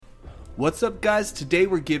What's up guys, today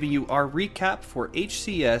we're giving you our recap for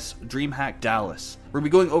HCS DreamHack Dallas. We're going to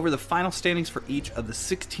be going over the final standings for each of the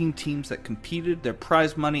 16 teams that competed, their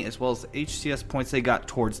prize money, as well as the HCS points they got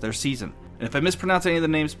towards their season. And if I mispronounce any of the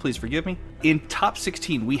names, please forgive me. In top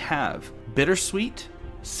 16 we have Bittersweet,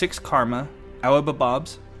 Six Karma,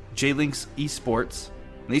 Awababobs, J-Links Esports,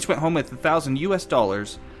 and they each went home with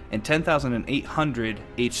 $1,000 and 10,800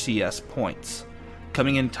 HCS points.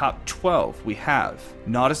 Coming in top 12, we have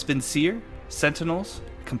Naudus Vincier, Sentinels,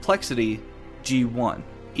 Complexity, G1.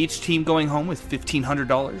 Each team going home with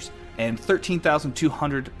 $1,500 and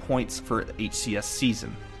 13,200 points for HCS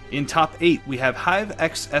season. In top 8, we have Hive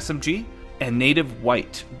X SMG and Native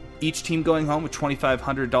White. Each team going home with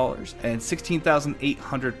 $2,500 and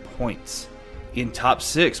 16,800 points. In top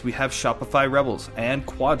 6, we have Shopify Rebels and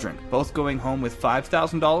Quadrant, both going home with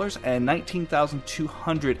 $5,000 and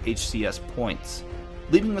 19,200 HCS points,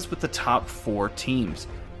 leaving us with the top 4 teams.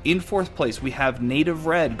 In 4th place, we have Native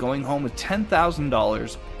Red going home with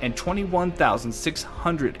 $10,000 and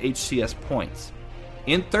 21,600 HCS points.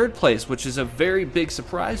 In 3rd place, which is a very big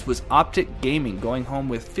surprise, was Optic Gaming going home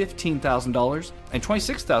with $15,000 and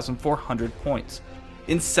 26,400 points.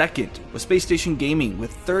 In 2nd was Space Station Gaming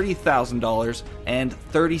with $30,000 and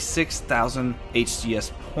 36,000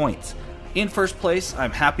 HCS points. In 1st place,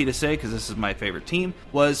 I'm happy to say, because this is my favorite team,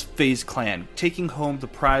 was FaZe Clan, taking home the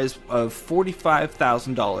prize of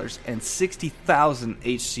 $45,000 and 60,000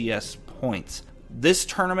 HCS points. This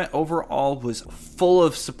tournament overall was full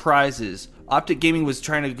of surprises. Optic Gaming was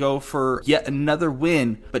trying to go for yet another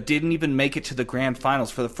win, but didn't even make it to the grand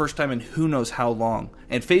finals for the first time in who knows how long.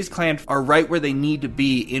 And FaZe Clan are right where they need to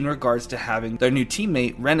be in regards to having their new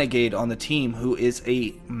teammate, Renegade, on the team, who is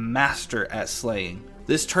a master at slaying.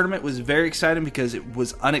 This tournament was very exciting because it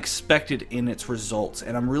was unexpected in its results,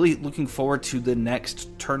 and I'm really looking forward to the next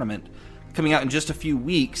tournament coming out in just a few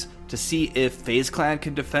weeks to see if FaZe Clan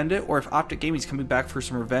can defend it, or if Optic Gaming is coming back for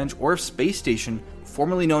some revenge, or if Space Station,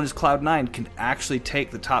 formerly known as Cloud9, can actually take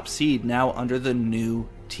the top seed now under the new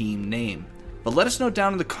team name. But let us know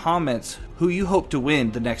down in the comments who you hope to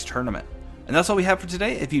win the next tournament. And that's all we have for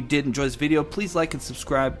today. If you did enjoy this video, please like and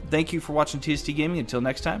subscribe. Thank you for watching TST Gaming. Until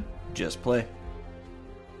next time, just play.